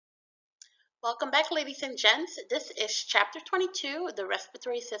Welcome back, ladies and gents. This is Chapter 22, the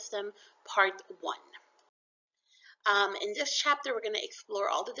Respiratory System, Part 1. In this chapter, we're going to explore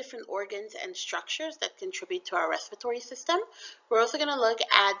all the different organs and structures that contribute to our respiratory system. We're also going to look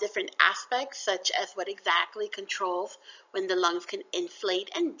at different aspects, such as what exactly controls when the lungs can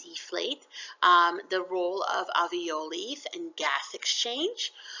inflate and deflate, the role of alveoli and gas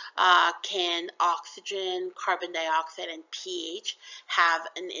exchange. Can oxygen, carbon dioxide, and pH have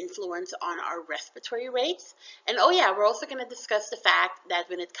an influence on our respiratory rates? And oh yeah, we're also going to discuss the fact that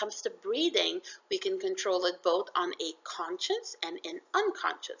when it comes to breathing, we can control it both on a conscious and an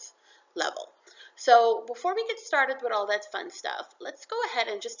unconscious level. So before we get started with all that fun stuff, let's go ahead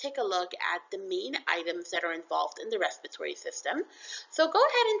and just take a look at the main items that are involved in the respiratory system. So go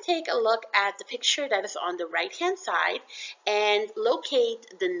ahead and take a look at the picture that is on the right-hand side and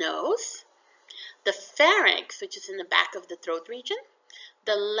locate the nose, the pharynx, which is in the back of the throat region,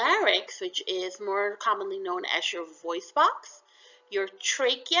 the larynx, which is more commonly known as your voice box, your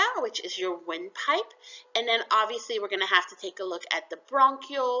trachea, which is your windpipe, and then obviously we're going to have to take a look at the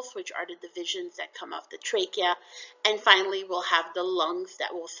bronchioles, which are the divisions that come off the trachea, and finally we'll have the lungs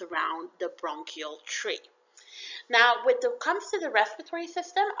that will surround the bronchial tree. Now, when it comes to the respiratory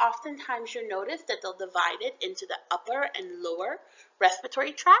system, oftentimes you'll notice that they'll divide it into the upper and lower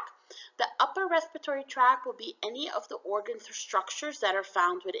respiratory tract. The upper respiratory tract will be any of the organs or structures that are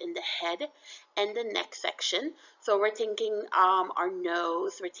found within the head and the neck section. So we're thinking our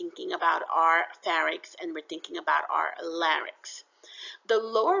nose, we're thinking about our pharynx, and we're thinking about our larynx. The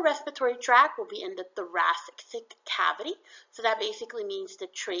lower respiratory tract will be in the thoracic cavity. So that basically means the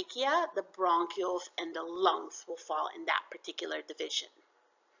trachea, the bronchioles, and the lungs will fall in that particular division.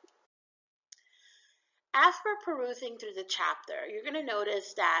 As we're perusing through the chapter, you're going to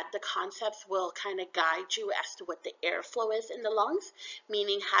notice that the concepts will kind of guide you as to what the airflow is in the lungs,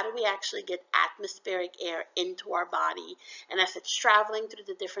 meaning how do we actually get atmospheric air into our body, and as it's traveling through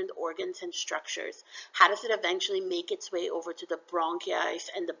the different organs and structures, how does it eventually make its way over to the bronchi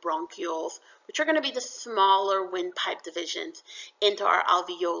and the bronchioles, which are going to be the smaller windpipe divisions, into our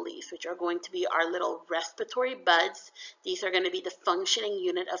alveoli, which are going to be our little respiratory buds. These are going to be the functioning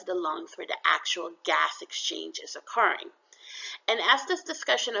unit of the lungs where the actual gas exchange is occurring. And as this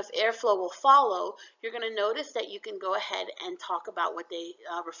discussion of airflow will follow, you're going to notice that you can go ahead and talk about what they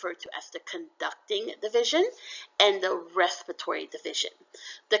refer to as the conducting division and the respiratory division.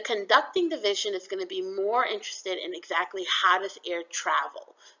 The conducting division is going to be more interested in exactly how does air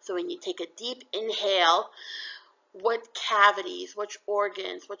travel. So when you take a deep inhale, what cavities, which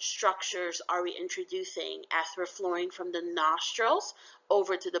organs, what structures are we introducing as we're flowing from the nostrils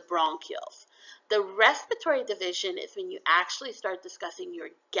over to the bronchioles? The respiratory division is when you actually start discussing your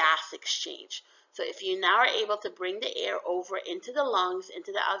gas exchange. So if you now are able to bring the air over into the lungs,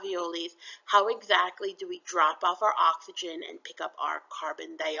 into the alveoli, how exactly do we drop off our oxygen and pick up our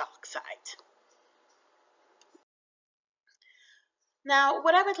carbon dioxide? Now,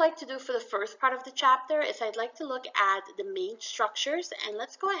 what I would like to do for the first part of the chapter is I'd like to look at the main structures, and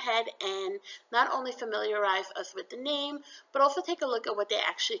let's go ahead and not only familiarize us with the name, but also take a look at what they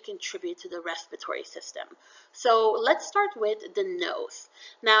actually contribute to the respiratory system. So let's start with the nose.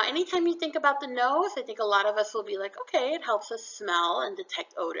 Now, anytime you think about the nose, I think a lot of us will be like, okay, it helps us smell and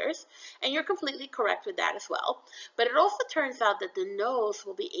detect odors, and you're completely correct with that as well. But it also turns out that the nose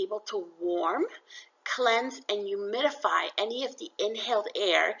will be able to warm, cleanse, and humidify any of the inhaled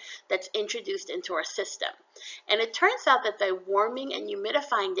air that's introduced into our system. And it turns out that by warming and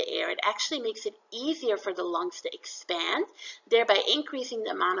humidifying the air, it actually makes it easier for the lungs to expand, thereby increasing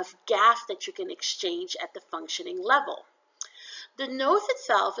the amount of gas that you can exchange at the functioning level. The nose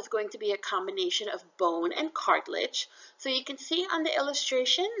itself is going to be a combination of bone and cartilage. So you can see on the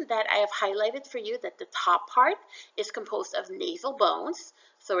illustration that I have highlighted for you that the top part is composed of nasal bones.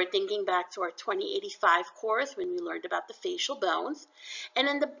 So we're thinking back to our 2085 course when we learned about the facial bones. And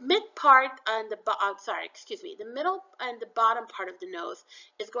then the mid part and the middle and the bottom part of the nose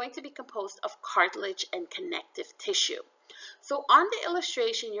is going to be composed of cartilage and connective tissue. So on the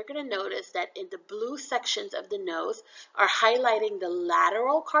illustration, you're going to notice that in the blue sections of the nose are highlighting the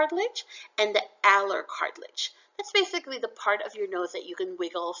lateral cartilage and the alar cartilage. That's basically the part of your nose that you can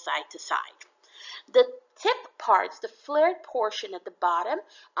wiggle side to side. The tip parts, the flared portion at the bottom,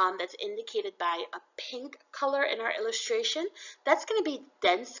 that's indicated by a pink color in our illustration, that's going to be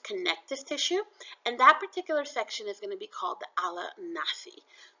dense connective tissue, and that particular section is going to be called the ala nasi.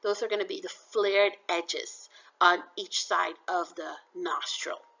 Those are going to be the flared edges on each side of the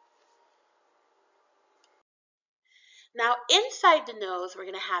nostril. Now, inside the nose, we're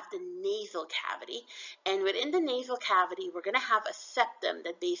going to have the nasal cavity. And within the nasal cavity, we're going to have a septum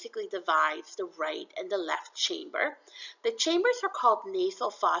that basically divides the right and the left chamber. The chambers are called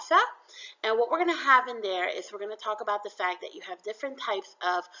nasal fossa. And what we're going to have in there is we're going to talk about the fact that you have different types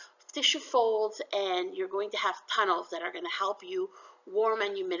of tissue folds, and you're going to have tunnels that are going to help you warm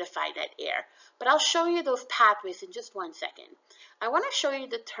and humidify that air. But I'll show you those pathways in just one second. I want to show you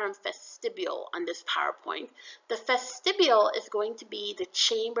the term vestibule on this PowerPoint. The vestibule is going to be the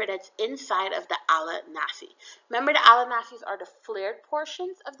chamber that's inside of the ala nasi. Remember, the ala nasis are the flared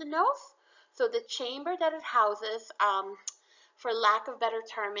portions of the nose? So the chamber that it houses, for lack of better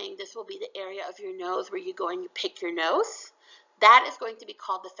terming, this will be the area of your nose where you go and you pick your nose. That is going to be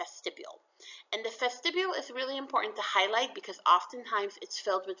called the vestibule. And the vestibule is really important to highlight because oftentimes it's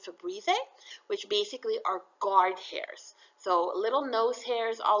filled with fibrizzae, which basically are guard hairs. So little nose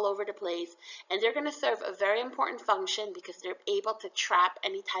hairs all over the place, and they're going to serve a very important function because they're able to trap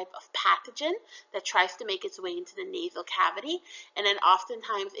any type of pathogen that tries to make its way into the nasal cavity. And then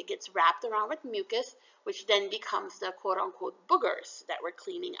oftentimes it gets wrapped around with mucus, which then becomes the quote-unquote boogers that we're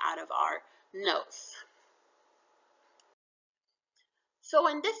cleaning out of our nose. So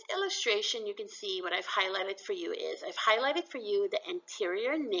in this illustration, you can see what I've highlighted for you is I've highlighted for you the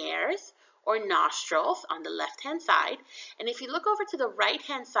anterior nares or nostrils on the left-hand side. And if you look over to the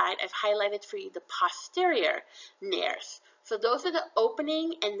right-hand side, I've highlighted for you the posterior nares. So those are the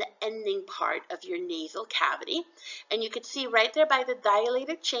opening and the ending part of your nasal cavity. And you can see right there by the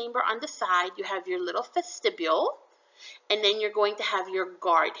dilated chamber on the side, you have your little vestibule, and then you're going to have your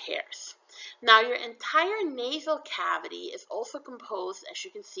guard hairs. Now, your entire nasal cavity is also composed, as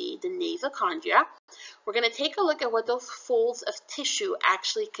you can see, the nasal chondria. We're going to take a look at what those folds of tissue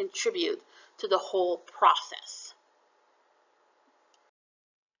actually contribute to the whole process.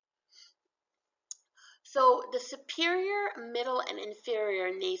 So the superior, middle, and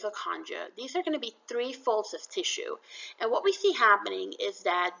inferior nasal chondria, these are going to be three folds of tissue. And what we see happening is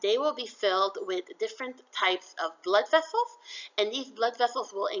that they will be filled with different types of blood vessels, and these blood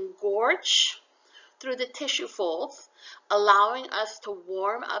vessels will engorge through the tissue folds, allowing us to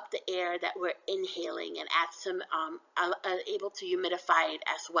warm up the air that we're inhaling and add some able to humidify it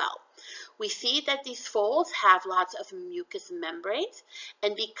as well. We see that these folds have lots of mucous membranes,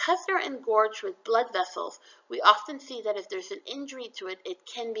 and because they're engorged with blood vessels, we often see that if there's an injury to it, it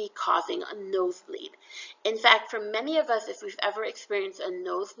can be causing a nosebleed. In fact, for many of us, if we've ever experienced a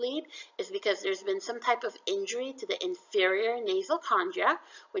nosebleed, it's because there's been some type of injury to the inferior nasal chondria,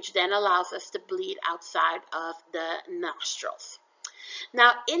 which then allows us to bleed outside of the nostrils.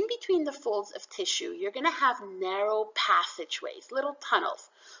 Now, in between the folds of tissue, you're going to have narrow passageways, little tunnels.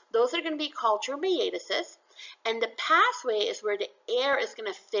 Those are going to be called your meatuses, and the pathway is where the air is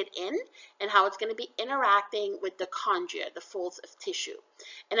going to fit in and how it's going to be interacting with the chondria, the folds of tissue.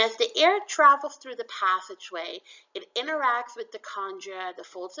 And as the air travels through the passageway, it interacts with the chondria, the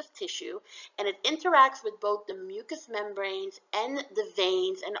folds of tissue, and it interacts with both the mucous membranes and the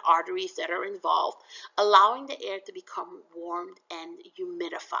veins and arteries that are involved, allowing the air to become warmed and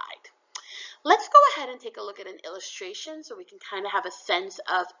humidified. Let's go ahead and take a look at an illustration so we can kind of have a sense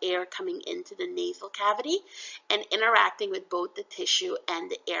of air coming into the nasal cavity and interacting with both the tissue and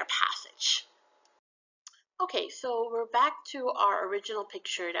the air passage. Okay, so we're back to our original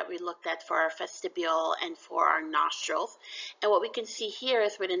picture that we looked at for our vestibule and for our nostrils. And what we can see here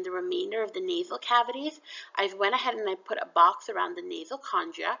is within the remainder of the nasal cavities, I went ahead and I put a box around the nasal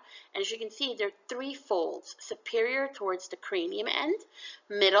chondria. And as you can see, there are three folds: superior towards the cranium end,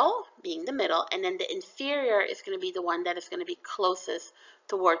 middle being the middle, and then the inferior is going to be the one that is going to be closest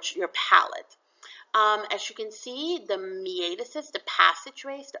towards your palate. As you can see, the meatuses, the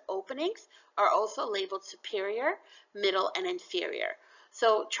passageways, the openings are also labeled superior, middle, and inferior.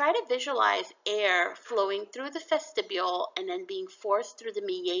 So try to visualize air flowing through the vestibule and then being forced through the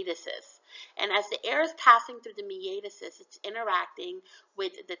meatuses. And as the air is passing through the meatuses, it's interacting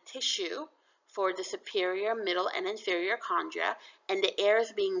with the tissue for the superior, middle, and inferior chondria, and the air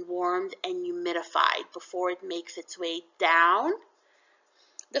is being warmed and humidified before it makes its way down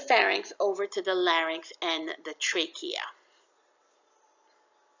the pharynx over to the larynx and the trachea.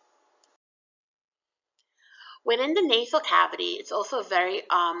 Within the nasal cavity, it's also very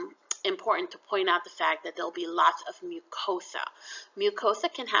important to point out the fact that there'll be lots of mucosa.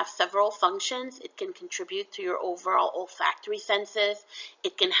 Mucosa can have several functions. It can contribute to your overall olfactory senses.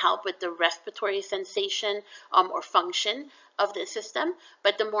 It can help with the respiratory sensation or function of the system,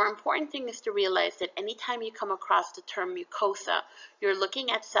 but the more important thing is to realize that anytime you come across the term mucosa, you're looking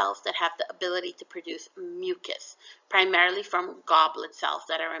at cells that have the ability to produce mucus, primarily from goblet cells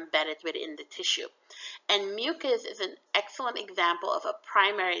that are embedded within the tissue. And mucus is an excellent example of a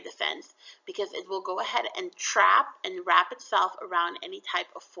primary defense because it will go ahead and trap and wrap itself around any type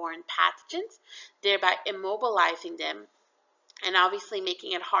of foreign pathogens, thereby immobilizing them and obviously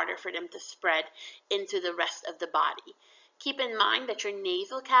making it harder for them to spread into the rest of the body. Keep in mind that your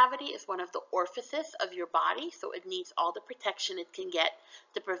nasal cavity is one of the orifices of your body, so it needs all the protection it can get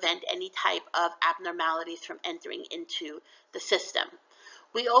to prevent any type of abnormalities from entering into the system.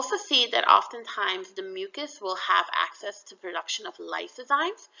 We also see that oftentimes the mucus will have access to production of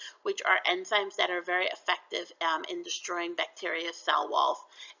lysozymes, which are enzymes that are very effective in destroying bacteria cell walls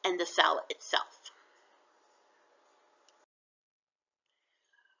and the cell itself.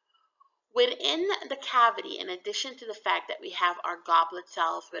 Within the cavity, in addition to the fact that we have our goblet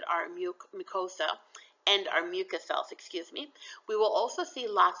cells with our mucosa and our mucus cells, we will also see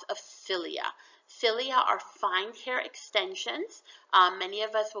lots of cilia. Cilia are fine hair extensions. Many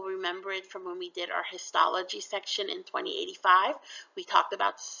of us will remember it from when we did our histology section in 2085. We talked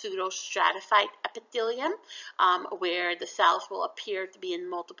about pseudostratified epithelium, where the cells will appear to be in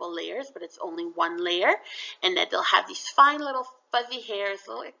multiple layers, but it's only one layer, and that they'll have these fine little fuzzy hairs,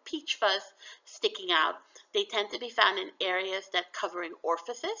 little like peach fuzz sticking out. They tend to be found in areas that covering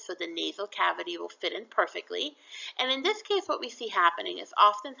orifices, so the nasal cavity will fit in perfectly. And in this case, what we see happening is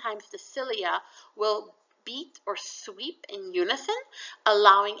oftentimes the cilia will beat or sweep in unison,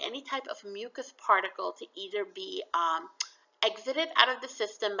 allowing any type of mucus particle to either be exited out of the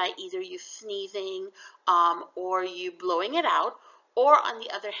system by either you sneezing or you blowing it out, or on the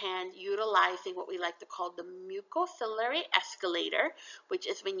other hand, utilizing what we like to call the mucociliary escalator, which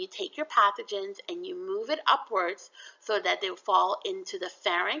is when you take your pathogens and you move it upwards so that they fall into the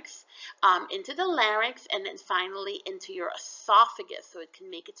pharynx, into the larynx, and then finally into your esophagus, so it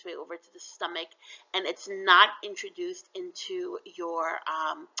can make its way over to the stomach and it's not introduced into your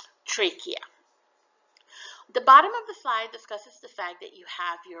trachea. The bottom of the slide discusses the fact that you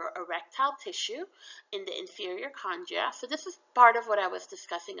have your erectile tissue in the inferior concha. So this is part of what I was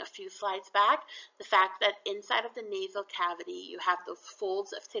discussing a few slides back, the fact that inside of the nasal cavity you have those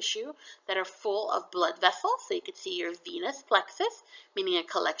folds of tissue that are full of blood vessels. So you could see your venous plexus, meaning a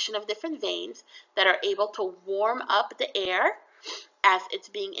collection of different veins that are able to warm up the air as it's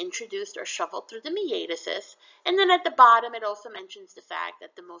being introduced or shoveled through the meatus. And then at the bottom, it also mentions the fact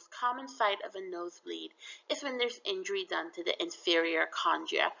that the most common site of a nosebleed is when there's injury done to the inferior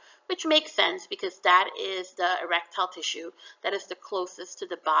concha, which makes sense because that is the erectile tissue that is the closest to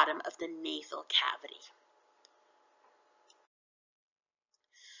the bottom of the nasal cavity.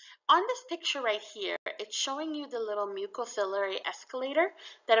 On this picture right here, it's showing you the little mucociliary escalator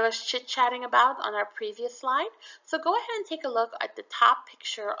that I was chit-chatting about on our previous slide. So go ahead and take a look at the top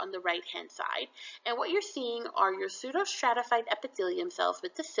picture on the right-hand side. And what you're seeing are your pseudostratified epithelium cells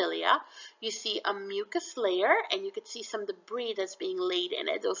with the cilia. You see a mucus layer, and you can see some debris that's being laid in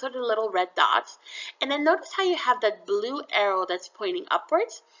it. Those are the little red dots. And then notice how you have that blue arrow that's pointing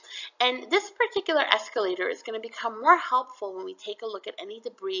upwards. And this particular escalator is going to become more helpful when we take a look at any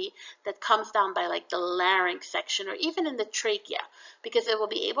debris that comes down by like the larynx section or even in the trachea, because it will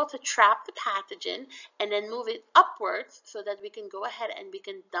be able to trap the pathogen and then move it upwards so that we can go ahead and we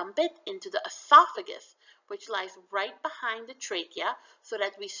can dump it into the esophagus, which lies right behind the trachea, so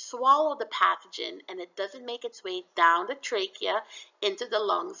that we swallow the pathogen and it doesn't make its way down the trachea into the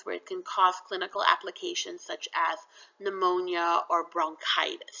lungs, where it can cause clinical applications such as pneumonia or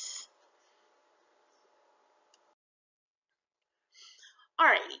bronchitis.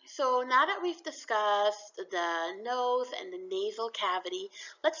 Alrighty, so now that we've discussed the nose and the nasal cavity,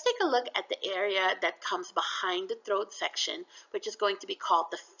 let's take a look at the area that comes behind the throat section, which is going to be called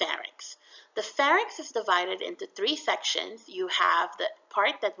the pharynx. The pharynx is divided into three sections. You have the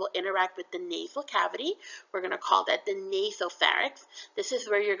part that will interact with the nasal cavity. We're going to call that the nasopharynx. This is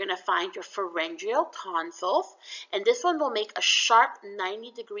where you're going to find your pharyngeal tonsils, and this one will make a sharp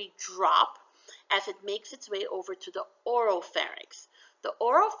 90-degree drop as it makes its way over to the oropharynx. The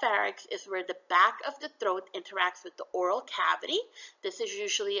oropharynx is where the back of the throat interacts with the oral cavity. This is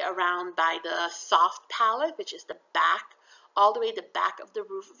usually around by the soft palate, which is the back, all the way the back of the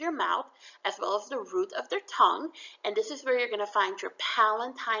roof of your mouth, as well as the root of the tongue. And this is where you're going to find your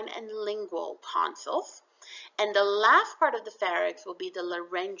palatine and lingual tonsils. And the last part of the pharynx will be the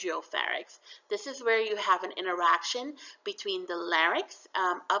laryngopharynx. This is where you have an interaction between the larynx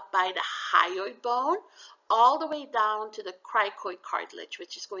up by the hyoid bone, all the way down to the cricoid cartilage,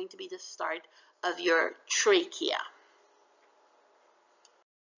 which is going to be the start of your trachea.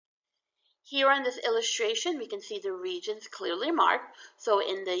 Here on this illustration, we can see the regions clearly marked. So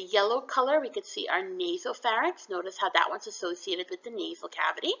in the yellow color, we could see our nasopharynx. Notice how that one's associated with the nasal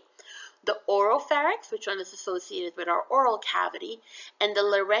cavity. The oropharynx, which one is associated with our oral cavity, and the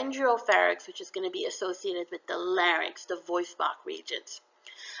laryngopharynx, which is going to be associated with the larynx, the voice box regions.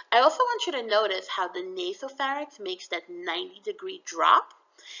 I also want you to notice how the nasopharynx makes that 90-degree drop,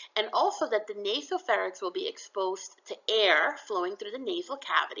 and also that the nasopharynx will be exposed to air flowing through the nasal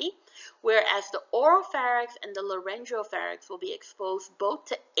cavity, whereas the oropharynx and the laryngopharynx will be exposed both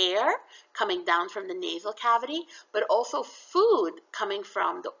to air coming down from the nasal cavity, but also food coming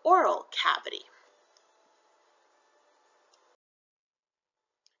from the oral cavity.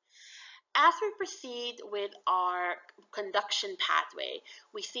 As we proceed with our conduction pathway,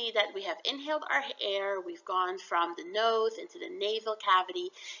 we see that we have inhaled our air, we've gone from the nose into the nasal cavity,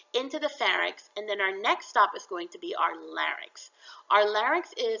 into the pharynx, and then our next stop is going to be our larynx. Our larynx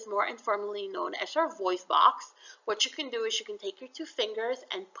is more informally known as our voice box. What you can do is you can take your two fingers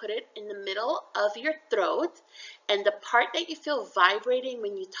and put it in the middle of your throat, and the part that you feel vibrating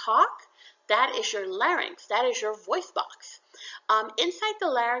when you talk, that is your larynx, that is your voice box. Inside the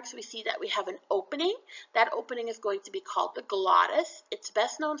larynx, we see that we have an opening. That opening is going to be called the glottis. It's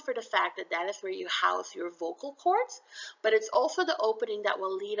best known for the fact that that is where you house your vocal cords, but it's also the opening that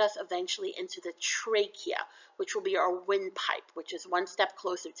will lead us eventually into the trachea, which will be our windpipe, which is one step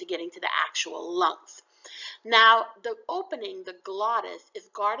closer to getting to the actual lungs. Now, the opening, the glottis, is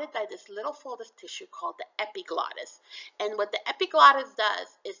guarded by this little fold of tissue called the epiglottis. And what the epiglottis does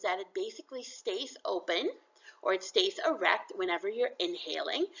is that it basically stays open, or it stays erect whenever you're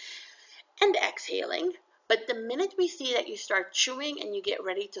inhaling and exhaling. But the minute we see that you start chewing and you get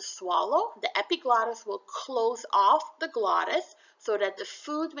ready to swallow, the epiglottis will close off the glottis so that the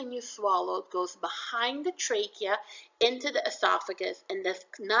food, when you swallow, goes behind the trachea into the esophagus and does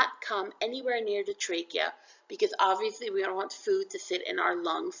not come anywhere near the trachea, because obviously we don't want food to sit in our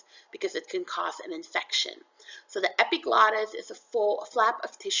lungs because it can cause an infection. So the epiglottis is a flap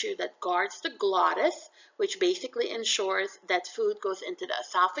of tissue that guards the glottis, which basically ensures that food goes into the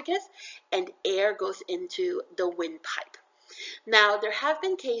esophagus and air goes into the windpipe. Now, there have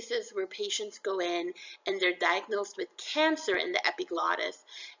been cases where patients go in and they're diagnosed with cancer in the epiglottis,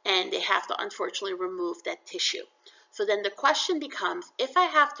 and they have to unfortunately remove that tissue. So then the question becomes, if I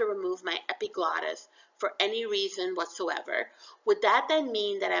have to remove my epiglottis for any reason whatsoever, would that then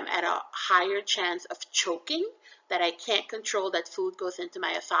mean that I'm at a higher chance of choking, that I can't control that food goes into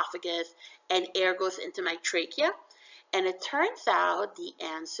my esophagus and air goes into my trachea? And it turns out the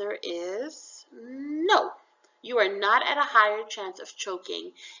answer is no. You are not at a higher chance of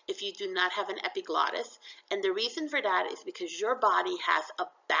choking if you do not have an epiglottis, and the reason for that is because your body has a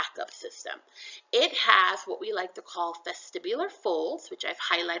backup system. It has what we like to call vestibular folds, which I've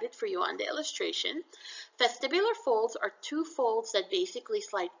highlighted for you on the illustration. Vestibular folds are two folds that basically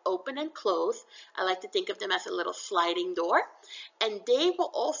slide open and close. I like to think of them as a little sliding door, and they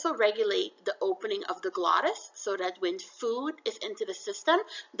will also regulate the opening of the glottis so that when food is into the system,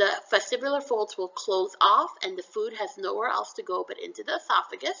 the vestibular folds will close off and the food has nowhere else to go but into the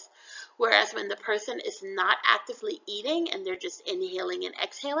esophagus. Whereas when the person is not actively eating and they're just inhaling and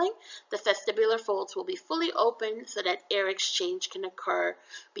exhaling, the vestibular folds will be fully open so that air exchange can occur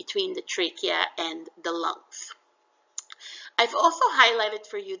between the trachea and the lungs. I've also highlighted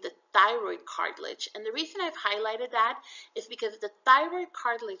for you the thyroid cartilage, and the reason I've highlighted that is because the thyroid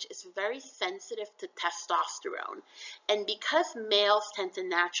cartilage is very sensitive to testosterone, and because males tend to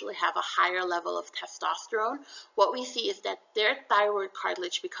naturally have a higher level of testosterone, what we see is that their thyroid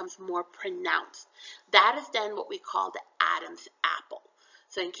cartilage becomes more pronounced. That is then what we call the Adam's apple.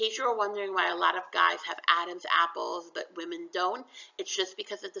 So in case you're wondering why a lot of guys have Adam's apples but women don't, it's just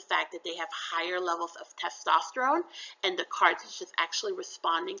because of the fact that they have higher levels of testosterone and the cartilage is actually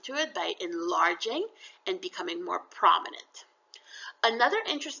responding to it by enlarging and becoming more prominent. Another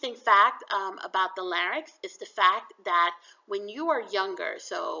interesting fact about the larynx is the fact that when you are younger,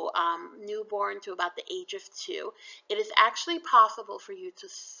 so newborn to about the age of 2, it is actually possible for you to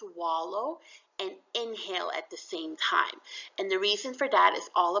swallow and inhale at the same time. And the reason for that is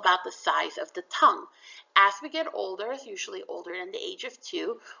all about the size of the tongue. As we get older, usually older than the age of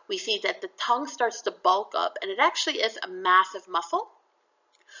 2, we see that the tongue starts to bulk up, and it actually is a massive muscle,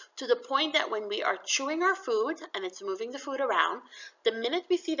 to the point that when we are chewing our food and it's moving the food around, the minute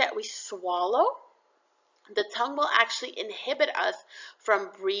we see that we swallow, the tongue will actually inhibit us from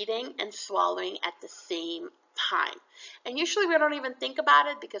breathing and swallowing at the same time. And usually we don't even think about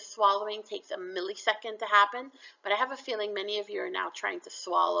it because swallowing takes a millisecond to happen, but I have a feeling many of you are now trying to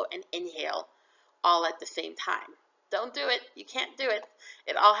swallow and inhale all at the same time. Don't do it. You can't do it.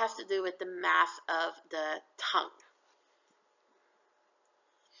 It all has to do with the mass of the tongue.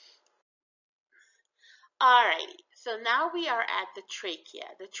 Alrighty, so now we are at the trachea.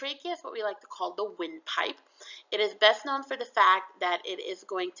 The trachea is what we like to call the windpipe. It is best known for the fact that it is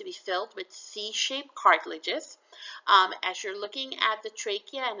going to be filled with C-shaped cartilages. As you're looking at the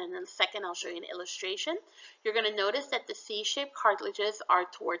trachea, and in a second I'll show you an illustration, you're going to notice that the C-shaped cartilages are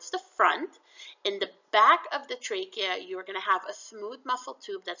towards the front. In the back of the trachea, you're going to have a smooth muscle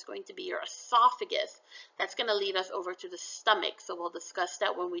tube that's going to be your esophagus. That's going to lead us over to the stomach, so we'll discuss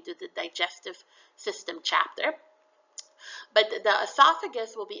that when we do the digestive system chapter. But the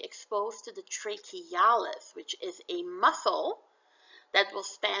esophagus will be exposed to the trachealis, which is a muscle that will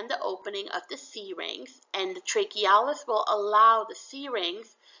span the opening of the C-rings, and the trachealis will allow the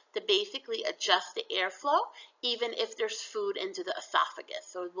C-rings to basically adjust the airflow even if there's food into the esophagus.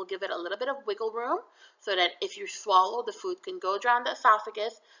 So it will give it a little bit of wiggle room so that if you swallow, the food can go down the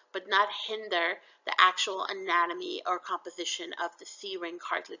esophagus but not hinder the actual anatomy or composition of the C-ring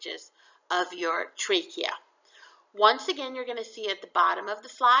cartilages of your trachea. Once again, you're going to see at the bottom of the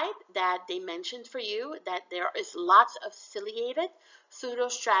slide that they mentioned for you that there is lots of ciliated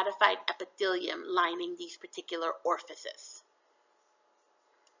pseudostratified epithelium lining these particular orifices.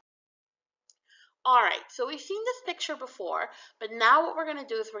 All right, so we've seen this picture before, but now what we're going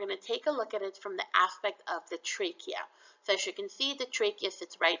to do is we're going to take a look at it from the aspect of the trachea. So as you can see, the trachea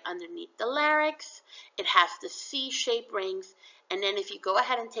sits right underneath the larynx. It has the C-shaped rings. And then if you go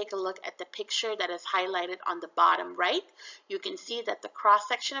ahead and take a look at the picture that is highlighted on the bottom right, you can see that the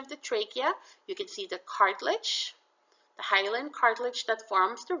cross-section of the trachea, you can see the cartilage, the hyaline cartilage that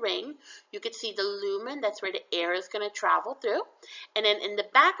forms the ring. You could see the lumen, that's where the air is going to travel through. And then in the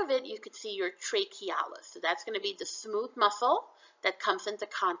back of it, you could see your trachealis. So that's going to be the smooth muscle that comes into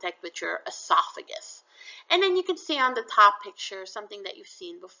contact with your esophagus. And then you can see on the top picture something that you've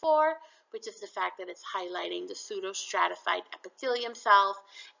seen before, which is the fact that it's highlighting the pseudostratified epithelium cells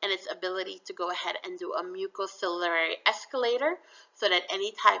and its ability to go ahead and do a mucociliary escalator so that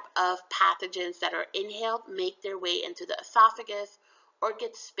any type of pathogens that are inhaled make their way into the esophagus or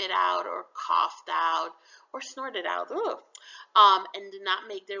get spit out or coughed out or snorted out, and do not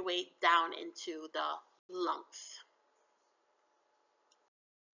make their way down into the lungs.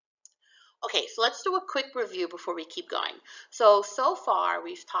 Okay, so let's do a quick review before we keep going. So far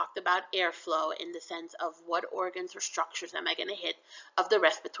we've talked about airflow in the sense of what organs or structures am I going to hit of the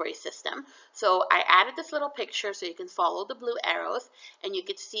respiratory system. So I added this little picture so you can follow the blue arrows, and you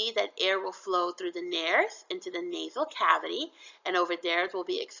can see that air will flow through the nares into the nasal cavity, and over there it will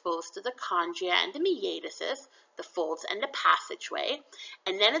be exposed to the chondria and the meatus, the folds and the passageway,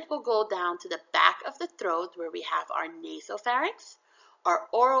 and then it will go down to the back of the throat where we have our nasopharynx, our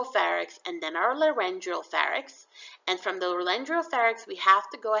oropharynx, and then our laryngeal pharynx. And from the laryngeal pharynx, we have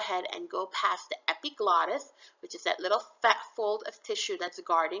to go ahead and go past the epiglottis, which is that little fat fold of tissue that's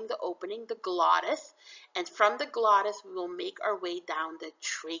guarding the opening, the glottis. And from the glottis, we will make our way down the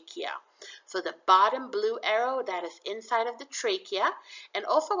trachea. So the bottom blue arrow, that is inside of the trachea. And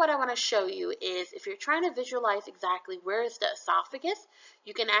also what I want to show you is if you're trying to visualize exactly where is the esophagus,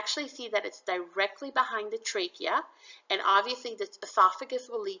 you can actually see that it's directly behind the trachea. And obviously the esophagus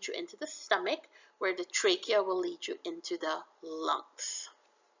will lead you into the stomach, where the trachea will lead you into the lungs.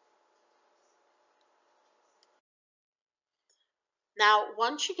 Now,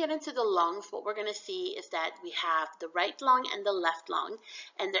 once you get into the lungs, what we're going to see is that we have the right lung and the left lung,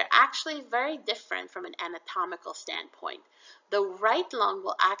 and they're actually very different from an anatomical standpoint. The right lung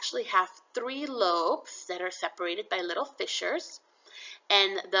will actually have 3 lobes that are separated by little fissures,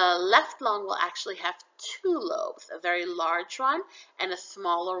 and the left lung will actually have 2 lobes, a very large one and a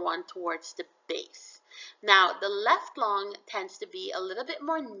smaller one towards the base. Now, the left lung tends to be a little bit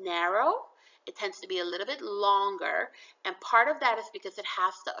more narrow. It tends to be a little bit longer, and part of that is because it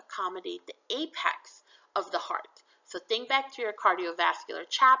has to accommodate the apex of the heart. So think back to your cardiovascular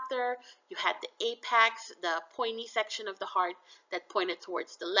chapter. You had the apex, the pointy section of the heart that pointed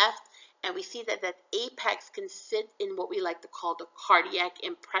towards the left, and we see that that apex can sit in what we like to call the cardiac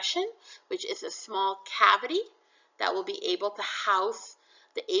impression, which is a small cavity that will be able to house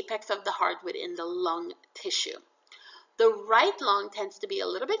the apex of the heart within the lung tissue. The right lung tends to be a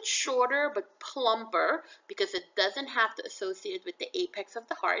little bit shorter but plumper because it doesn't have to associate with the apex of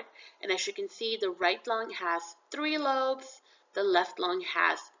the heart. And as you can see, the right lung has 3 lobes, the left lung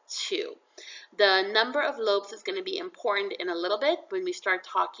has 2. The number of lobes is going to be important in a little bit when we start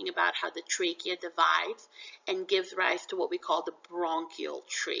talking about how the trachea divides and gives rise to what we call the bronchial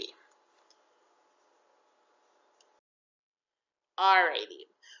tree. Alrighty.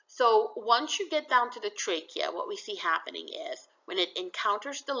 So once you get down to the trachea, what we see happening is when it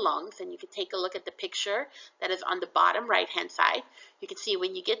encounters the lungs, and you can take a look at the picture that is on the bottom right-hand side, you can see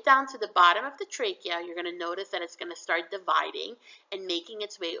when you get down to the bottom of the trachea, you're going to notice that it's going to start dividing and making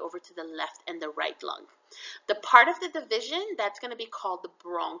its way over to the left and the right lung. The part of the division, that's going to be called the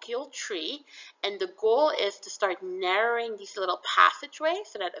bronchial tree, and the goal is to start narrowing these little passageways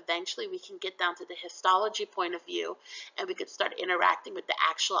so that eventually we can get down to the histology point of view and we could start interacting with the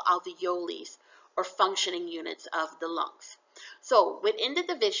actual alveoli or functioning units of the lungs. So within the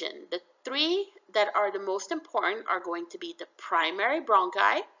division, the three that are the most important are going to be the primary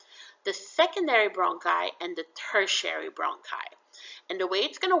bronchi, the secondary bronchi, and the tertiary bronchi. And the way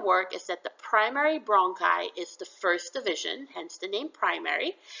it's going to work is that the primary bronchi is the first division, hence the name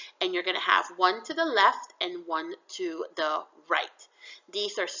primary, and you're going to have one to the left and one to the right.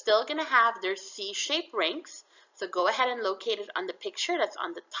 These are still going to have their C-shaped rings, so go ahead and locate it on the picture that's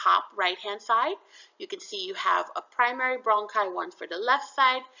on the top right-hand side. You can see you have a primary bronchi, one for the left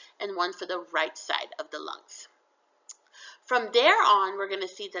side and one for the right side of the lungs. From there on, we're going to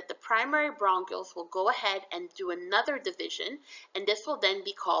see that the primary bronchioles will go ahead and do another division, and this will then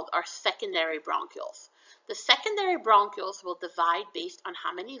be called our secondary bronchioles. The secondary bronchioles will divide based on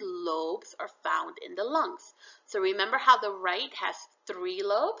how many lobes are found in the lungs. So remember how the right has 3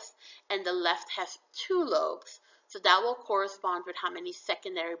 lobes and the left has 2 lobes. So that will correspond with how many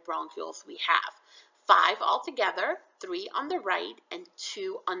secondary bronchioles we have. 5 altogether, 3 on the right and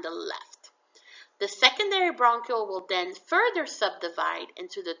 2 on the left. The secondary bronchiole will then further subdivide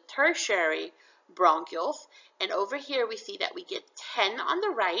into the tertiary bronchioles, and over here we see that we get 10 on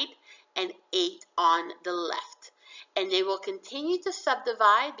the right and 8 on the left. And they will continue to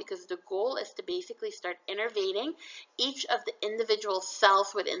subdivide because the goal is to basically start innervating each of the individual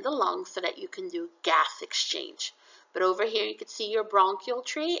cells within the lungs so that you can do gas exchange. But over here you can see your bronchial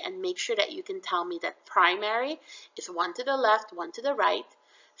tree, and make sure that you can tell me that primary is 1 to the left, 1 to the right.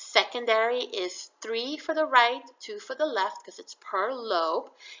 Secondary is 3 for the right, 2 for the left because it's per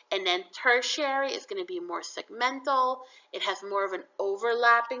lobe. And then tertiary is going to be more segmental. It has more of an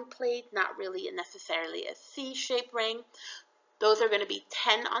overlapping plate, not really necessarily a C-shaped ring. Those are going to be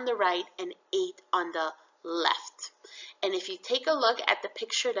 10 on the right and 8 on the left. And if you take a look at the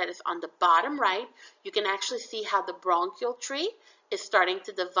picture that is on the bottom right, you can actually see how the bronchial tree is starting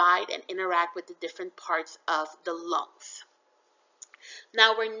to divide and interact with the different parts of the lungs.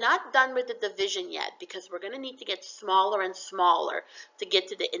 Now we're not done with the division yet because we're going to need to get smaller and smaller to get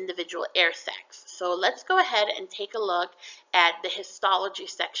to the individual air sacs. So let's go ahead and take a look at the histology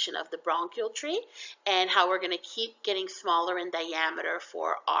section of the bronchial tree and how we're going to keep getting smaller in diameter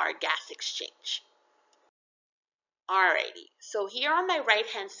for our gas exchange. Alrighty, so here on my right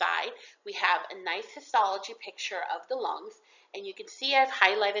hand side we have a nice histology picture of the lungs, and you can see I've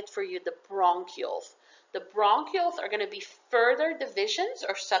highlighted for you the bronchioles. The bronchioles are going to be further divisions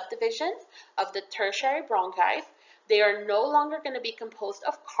or subdivisions of the tertiary bronchi. They are no longer going to be composed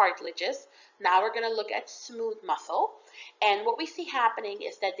of cartilages. Now we're going to look at smooth muscle. And what we see happening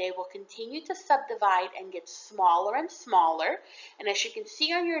is that they will continue to subdivide and get smaller and smaller. And as you can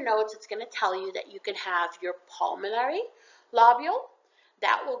see on your notes, it's going to tell you that you can have your pulmonary lobule.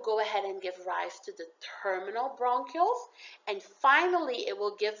 That will go ahead and give rise to the terminal bronchioles, and finally it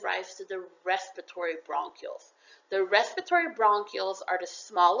will give rise to the respiratory bronchioles. The respiratory bronchioles are the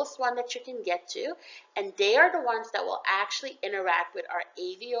smallest one that you can get to, and they are the ones that will actually interact with our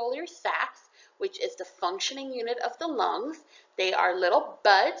alveolar sacs, which is the functioning unit of the lungs. They are little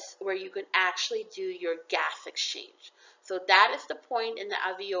buds where you can actually do your gas exchange. So that is the point in the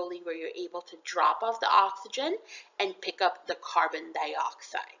alveoli where you're able to drop off the oxygen and pick up the carbon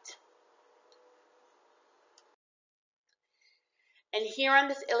dioxide. And here on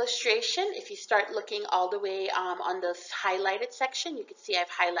this illustration, if you start looking all the way on this highlighted section, you can see I've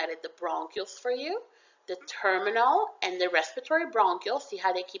highlighted the bronchioles for you, the terminal and the respiratory bronchioles. See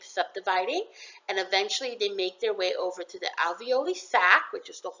how they keep subdividing, and eventually they make their way over to the alveoli sac, which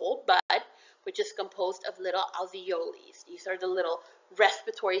is the whole bud, which is composed of little alveoli. These are the little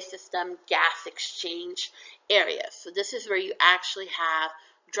respiratory system gas exchange areas. So this is where you actually have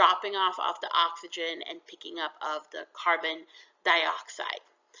dropping off of the oxygen and picking up of the carbon dioxide.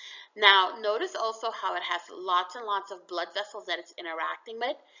 Now, notice also how it has lots and lots of blood vessels that it's interacting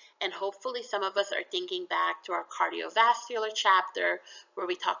with, and hopefully some of us are thinking back to our cardiovascular chapter where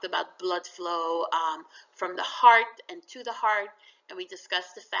we talked about blood flow from the heart and to the heart, and we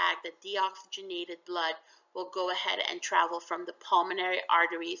discussed the fact that deoxygenated blood will go ahead and travel from the pulmonary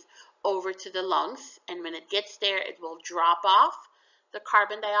arteries over to the lungs, and when it gets there, it will drop off the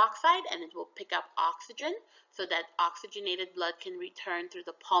carbon dioxide and it will pick up oxygen so that oxygenated blood can return through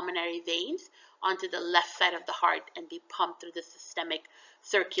the pulmonary veins onto the left side of the heart and be pumped through the systemic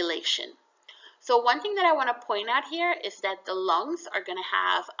circulation. So one thing that I want to point out here is that the lungs are going to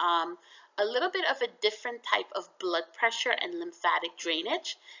have a little bit of a different type of blood pressure and lymphatic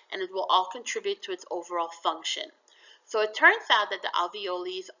drainage, and it will all contribute to its overall function. So it turns out that the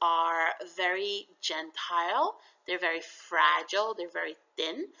alveoli are very gentile, they're very fragile, they're very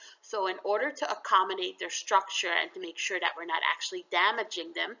thin. So in order to accommodate their structure and to make sure that we're not actually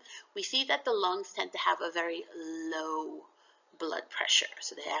damaging them, we see that the lungs tend to have a very low blood pressure.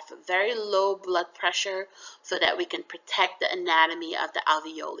 So they have a very low blood pressure so that we can protect the anatomy of the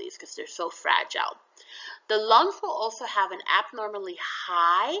alveoli because they're so fragile. The lungs will also have an abnormally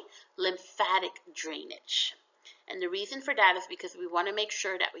high lymphatic drainage. And the reason for that is because we want to make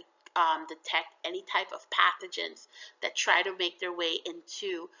sure that we detect any type of pathogens that try to make their way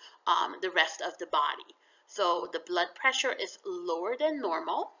into the rest of the body. So the blood pressure is lower than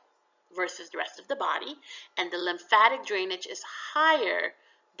normal versus the rest of the body, and the lymphatic drainage is higher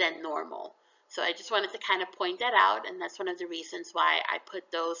than normal. So I just wanted to kind of point that out, and that's one of the reasons why I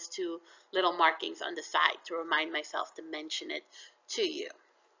put those two little markings on the side to remind myself to mention it to you.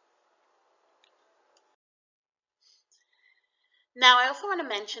 Now, I also want to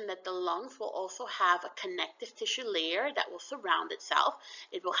mention that the lungs will also have a connective tissue layer that will surround itself.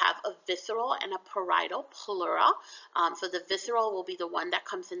 It will have a visceral and a parietal pleura. So the visceral will be the one that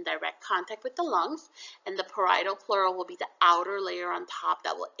comes in direct contact with the lungs, and the parietal pleura will be the outer layer on top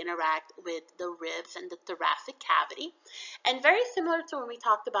that will interact with the ribs and the thoracic cavity. And very similar to when we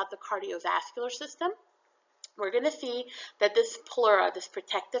talked about the cardiovascular system, we're going to see that this pleura, this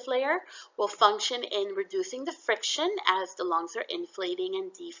protective layer, will function in reducing the friction as the lungs are inflating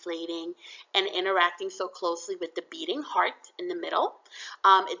and deflating and interacting so closely with the beating heart in the middle.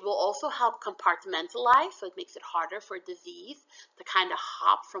 It will also help compartmentalize, so it makes it harder for disease to kind of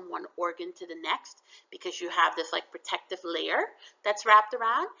hop from one organ to the next because you have this like protective layer that's wrapped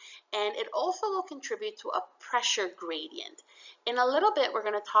around. And it also will contribute to a pressure gradient. In a little bit, we're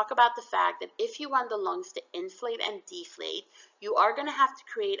going to talk about the fact that if you want the lungs to inflate and deflate, you are going to have to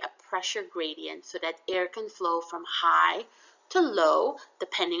create a pressure gradient so that air can flow from high to low,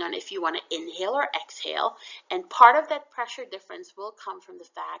 depending on if you want to inhale or exhale. And part of that pressure difference will come from the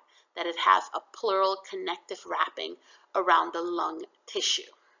fact that it has a pleural connective wrapping around the lung tissue.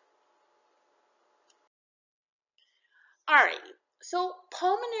 Alrighty, so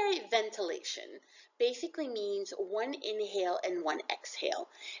pulmonary ventilation basically means one inhale and one exhale.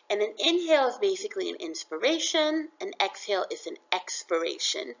 And an inhale is basically an inspiration, an exhale is an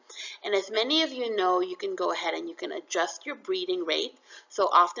expiration. And as many of you know, you can go ahead and you can adjust your breathing rate. So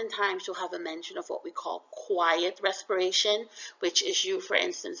oftentimes you'll have a mention of what we call quiet respiration, which is you, for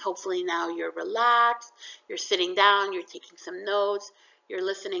instance, hopefully now you're relaxed, you're sitting down, you're taking some notes, you're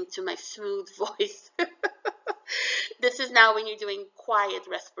listening to my smooth voice. This is now when you're doing quiet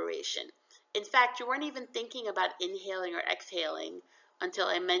respiration. In fact, you weren't even thinking about inhaling or exhaling until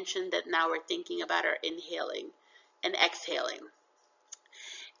I mentioned that now we're thinking about our inhaling and exhaling.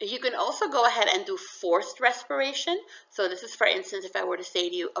 You can also go ahead and do forced respiration. So this is, for instance, if I were to say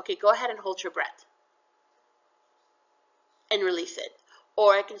to you, okay, go ahead and hold your breath and release it.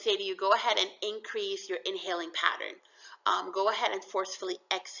 Or I can say to you, go ahead and increase your inhaling pattern. Go ahead and forcefully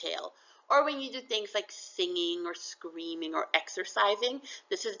exhale. Or when you do things like singing or screaming or exercising,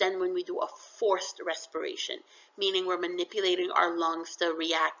 this is then when we do a forced respiration, meaning we're manipulating our lungs to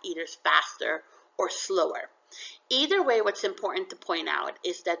react either faster or slower. Either way, what's important to point out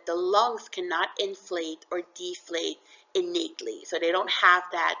is that the lungs cannot inflate or deflate innately. So they don't have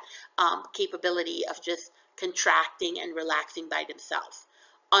that capability of just contracting and relaxing by themselves,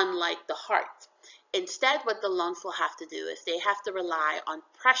 unlike the heart. Instead, what the lungs will have to do is they have to rely on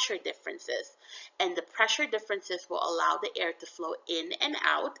pressure differences, and the pressure differences will allow the air to flow in and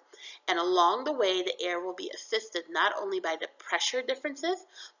out, and along the way the air will be assisted not only by the pressure differences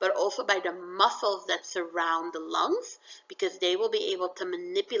but also by the muscles that surround the lungs, because they will be able to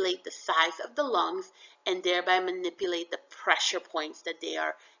manipulate the size of the lungs and thereby manipulate the pressure points that they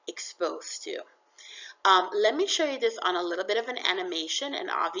are exposed to. Let me show you this on a little bit of an animation, and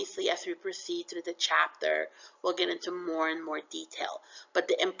obviously as we proceed through the chapter, we'll get into more and more detail. But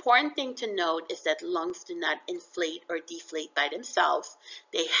the important thing to note is that lungs do not inflate or deflate by themselves.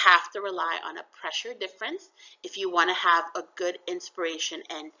 They have to rely on a pressure difference if you want to have a good inspiration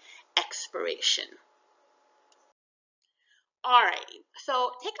and expiration. Alrighty,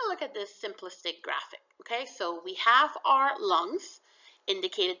 so take a look at this simplistic graphic. Okay, so we have our lungs,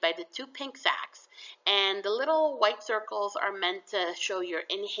 indicated by the two pink sacs. And the little white circles are meant to show your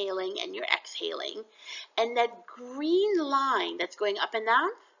inhaling and your exhaling. And that green line that's going up and down,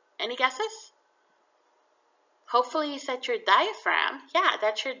 any guesses? Hopefully you said your diaphragm. Yeah,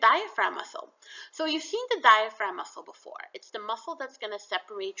 that's your diaphragm muscle. So you've seen the diaphragm muscle before. It's the muscle that's going to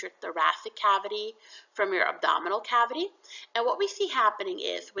separate your thoracic cavity from your abdominal cavity. And what we see happening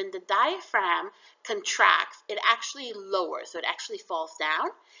is when the diaphragm contracts, it actually lowers, so it actually falls down.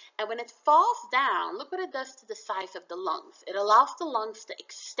 And when it falls down, look what it does to the size of the lungs. It allows the lungs to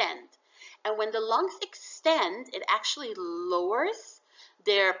extend. And when the lungs extend, it actually lowers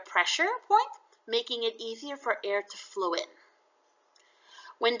their pressure point, making it easier for air to flow in.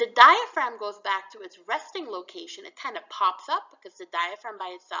 When the diaphragm goes back to its resting location, it kind of pops up because the diaphragm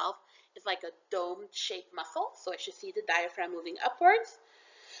by itself is like a dome-shaped muscle. So as you see the diaphragm moving upwards,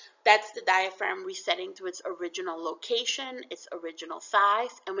 that's the diaphragm resetting to its original location, its original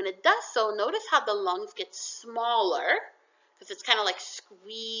size. And when it does so, notice how the lungs get smaller because it's kind of like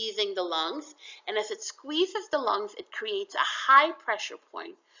squeezing the lungs. And as it squeezes the lungs, it creates a high pressure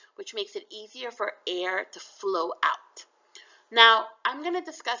point, which makes it easier for air to flow out. Now, I'm going to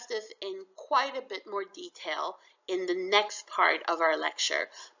discuss this in quite a bit more detail in the next part of our lecture.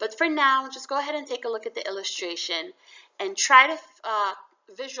 But for now, just go ahead and take a look at the illustration and try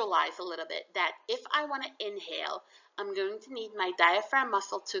to visualize a little bit that if I want to inhale, I'm going to need my diaphragm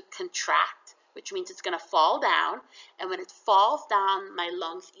muscle to contract, which means it's going to fall down. And when it falls down, my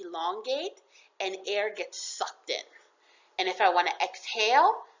lungs elongate and air gets sucked in. And if I want to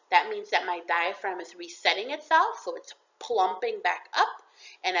exhale, that means that my diaphragm is resetting itself, so it's plumping back up.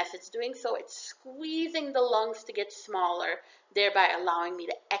 And as it's doing so, it's squeezing the lungs to get smaller, thereby allowing me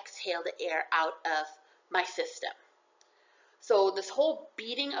to exhale the air out of my system. So this whole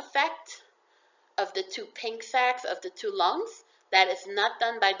beating effect of the two pink sacs of the two lungs, that is not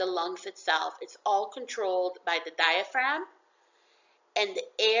done by the lungs itself. It's all controlled by the diaphragm, and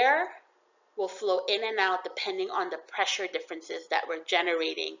the air will flow in and out depending on the pressure differences that we're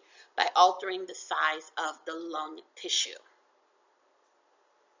generating by altering the size of the lung tissue.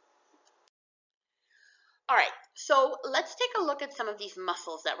 All right, so let's take a look at some of these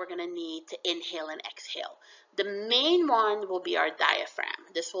muscles that we're going to need to inhale and exhale. The main one will be our diaphragm.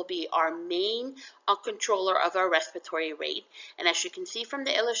 This will be our main controller of our respiratory rate. And as you can see from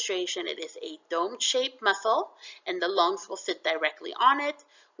the illustration, it is a dome-shaped muscle, and the lungs will sit directly on it.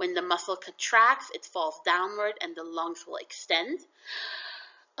 When the muscle contracts, it falls downward, and the lungs will extend,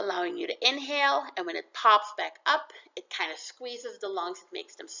 allowing you to inhale. And when it pops back up, it kind of squeezes the lungs, it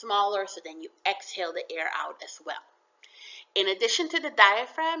makes them smaller, so then you exhale the air out as well. In addition to the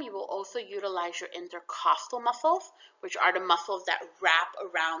diaphragm, you will also utilize your intercostal muscles, which are the muscles that wrap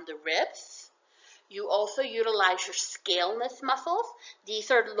around the ribs. You also utilize your scaleness muscles.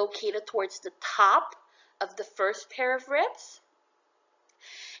 These are located towards the top of the first pair of ribs.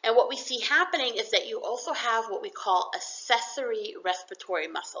 And what we see happening is that you also have what we call accessory respiratory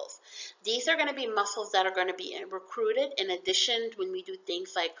muscles. These are going to be muscles that are going to be recruited in addition when we do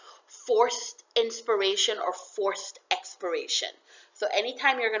things like forced inspiration or forced expiration. So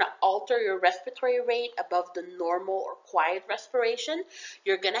anytime you're going to alter your respiratory rate above the normal or quiet respiration,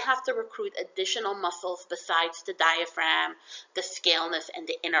 you're going to have to recruit additional muscles besides the diaphragm, the scaleness, and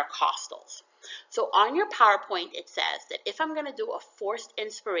the intercostals. So on your PowerPoint, it says that if I'm going to do a forced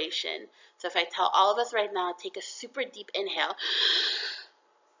inspiration, so if I tell all of us right now, take a super deep inhale,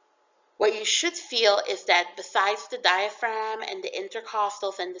 what you should feel is that besides the diaphragm and the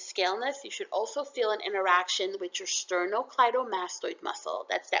intercostals and the scaleness, you should also feel an interaction with your sternocleidomastoid muscle.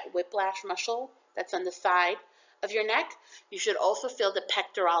 That's that whiplash muscle that's on the side of your neck. You should also feel the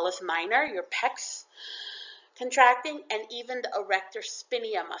pectoralis minor, your pecs, contracting, and even the erector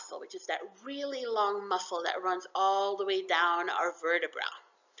spinea muscle, which is that really long muscle that runs all the way down our vertebra.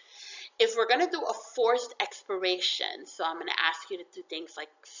 If we're going to do a forced expiration, so I'm going to ask you to do things like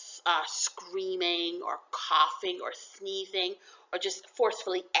screaming or coughing or sneezing or just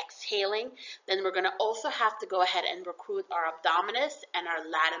forcefully exhaling, then we're going to also have to go ahead and recruit our abdominis and our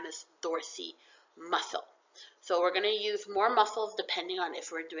latimus dorsi muscle. So we're going to use more muscles depending on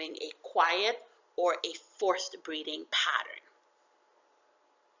if we're doing a quiet or a forced breathing pattern.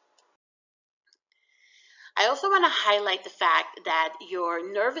 I also want to highlight the fact that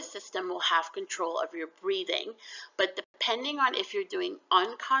your nervous system will have control of your breathing, but depending on if you're doing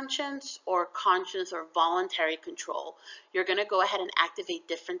unconscious or conscious or voluntary control, you're going to go ahead and activate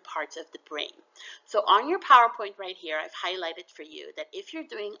different parts of the brain. So on your PowerPoint right here, I've highlighted for you that if you're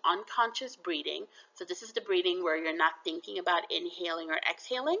doing unconscious breathing, so this is the breathing where you're not thinking about inhaling or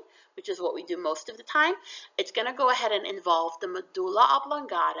exhaling, which is what we do most of the time, it's going to go ahead and involve the medulla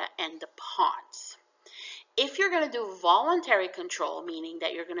oblongata and the pons. If you're going to do voluntary control, meaning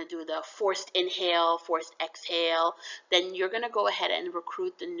that you're going to do the forced inhale, forced exhale, then you're going to go ahead and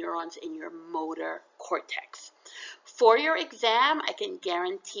recruit the neurons in your motor cortex. For your exam, I can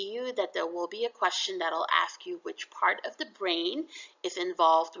guarantee you that there will be a question that'll ask you which part of the brain is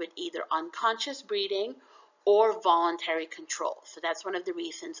involved with either unconscious breathing or voluntary control. So that's one of the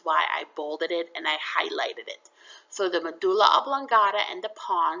reasons why I bolded it and I highlighted it. So the medulla oblongata and the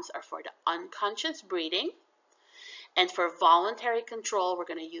pons are for the unconscious breathing. And for voluntary control, we're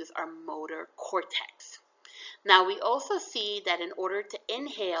going to use our motor cortex. Now, we also see that in order to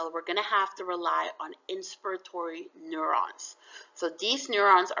inhale, we're going to have to rely on inspiratory neurons. So these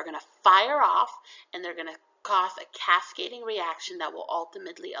neurons are going to fire off and they're going to cause a cascading reaction that will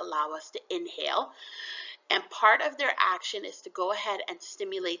ultimately allow us to inhale. And part of their action is to go ahead and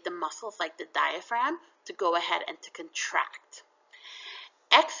stimulate the muscles like the diaphragm to go ahead and to contract.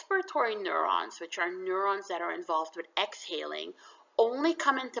 Expiratory neurons, which are neurons that are involved with exhaling, only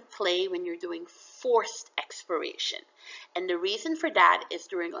come into play when you're doing forced expiration. And the reason for that is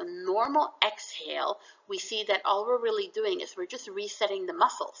during a normal exhale, we see that all we're really doing is we're just resetting the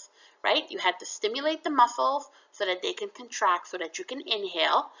muscles, right? You had to stimulate the muscles so that they can contract so that you can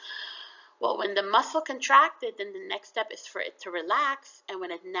inhale. Well, when the muscle contracted, then the next step is for it to relax. And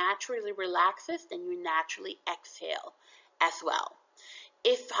when it naturally relaxes, then you naturally exhale as well.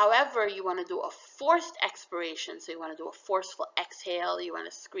 If, however, you want to do a forced expiration, so you want to do a forceful exhale, you want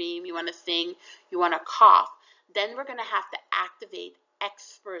to scream, you want to sing, you want to cough, then we're going to have to activate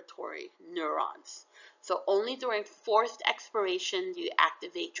expiratory neurons. So only during forced expiration do you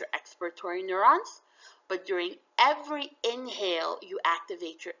activate your expiratory neurons, but during every inhale, you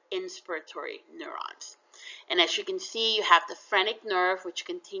activate your inspiratory neurons. And as you can see, you have the phrenic nerve, which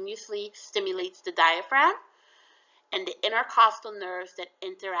continuously stimulates the diaphragm, and the intercostal nerves that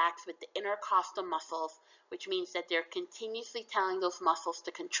interacts with the intercostal muscles, which means that they're continuously telling those muscles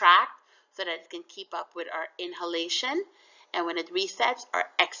to contract so that it can keep up with our inhalation, and when it resets, our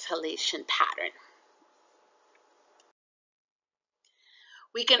exhalation pattern.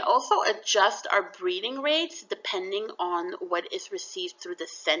 We can also adjust our breathing rates depending on what is received through the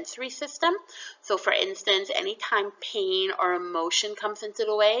sensory system. So for instance, anytime pain or emotion comes into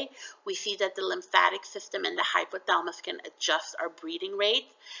the way, we see that the lymphatic system and the hypothalamus can adjust our breathing rate.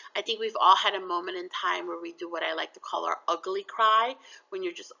 I think we've all had a moment in time where we do what I like to call our ugly cry, when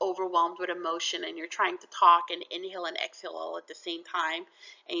you're just overwhelmed with emotion and you're trying to talk and inhale and exhale all at the same time,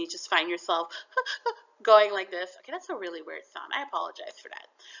 and you just find yourself going like this. Okay, that's a really weird sound. I apologize for that.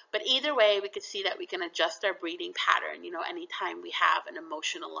 But either way, we could see that we can adjust our breathing pattern, anytime we have an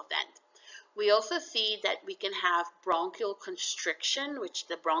emotional event. We also see that we can have bronchial constriction, which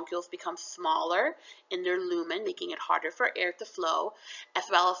the bronchioles become smaller in their lumen, making it harder for air to flow, as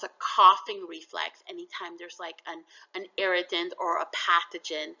well as a coughing reflex anytime there's like an irritant or a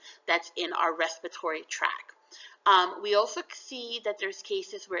pathogen that's in our respiratory tract. We also see that there's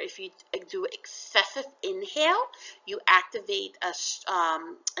cases where if you do excessive inhale, you activate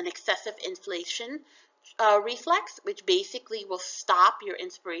an excessive inflation reflex, which basically will stop your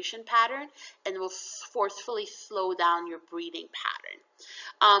inspiration pattern and will forcefully slow down your breathing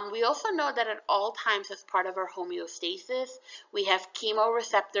pattern. We also know that at all times, as part of our homeostasis, we have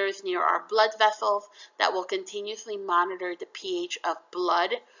chemoreceptors near our blood vessels that will continuously monitor the pH of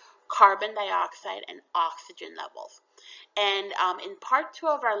blood, carbon dioxide, and oxygen levels. And in part 2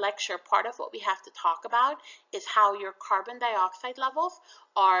 of our lecture, part of what we have to talk about is how your carbon dioxide levels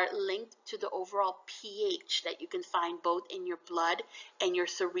are linked to the overall pH that you can find both in your blood and your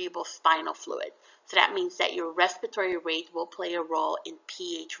cerebral spinal fluid. So that means that your respiratory rate will play a role in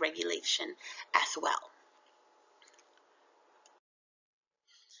pH regulation as well.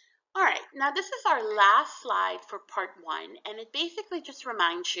 All right, now this is our last slide for part 1, and it basically just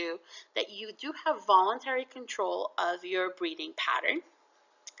reminds you that you do have voluntary control of your breathing pattern.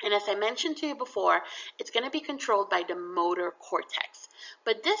 And as I mentioned to you before, it's going to be controlled by the motor cortex.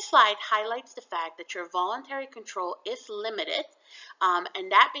 But this slide highlights the fact that your voluntary control is limited,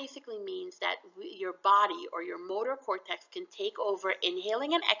 and that basically means that your body or your motor cortex can take over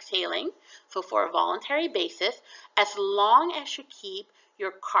inhaling and exhaling, so for a voluntary basis, as long as you keep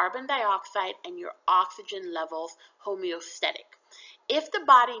your carbon dioxide and your oxygen levels homeostatic. if the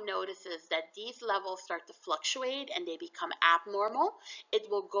body notices that these levels start to fluctuate and they become abnormal, it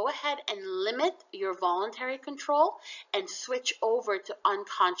will go ahead and limit your voluntary control and switch over to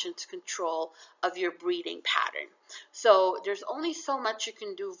unconscious control of your breathing pattern. So there's only so much you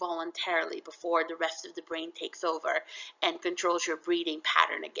can do voluntarily before the rest of the brain takes over and controls your breathing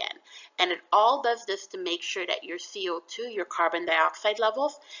pattern again. And it all does this to make sure that your CO2, your carbon dioxide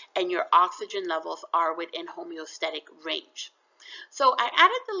levels, and your oxygen levels are within homeostatic range. So I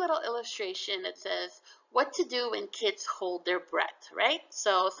added the little illustration that says what to do when kids hold their breath, right?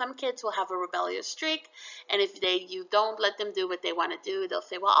 So some kids will have a rebellious streak, and if you don't let them do what they want to do, they'll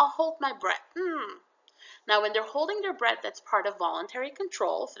say, well, I'll hold my breath. Now, when they're holding their breath, that's part of voluntary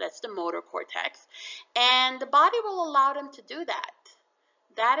control, so that's the motor cortex, and the body will allow them to do that.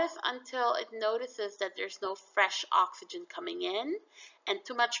 That is until it notices that there's no fresh oxygen coming in and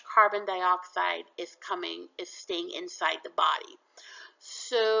too much carbon dioxide is staying inside the body.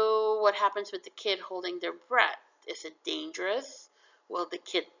 So what happens with the kid holding their breath? Is it dangerous? Will the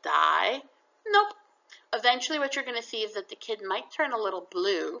kid die? Nope. Eventually what you're going to see is that the kid might turn a little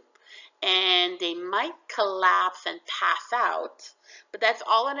blue and they might collapse and pass out, but that's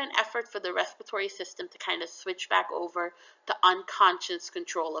all in an effort for the respiratory system to kind of switch back over to unconscious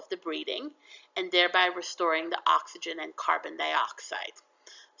control of the breathing and thereby restoring the oxygen and carbon dioxide.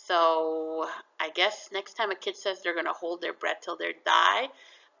 So I guess next time a kid says they're going to hold their breath till they die,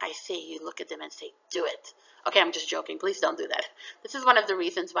 I say you look at them and say, do it. Okay, I'm just joking. Please don't do that. This is one of the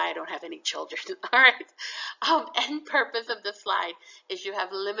reasons why I don't have any children. All right. End purpose of the slide is you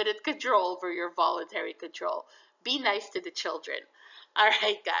have limited control over your voluntary control. Be nice to the children. All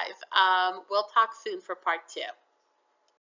right, guys. We'll talk soon for part 2.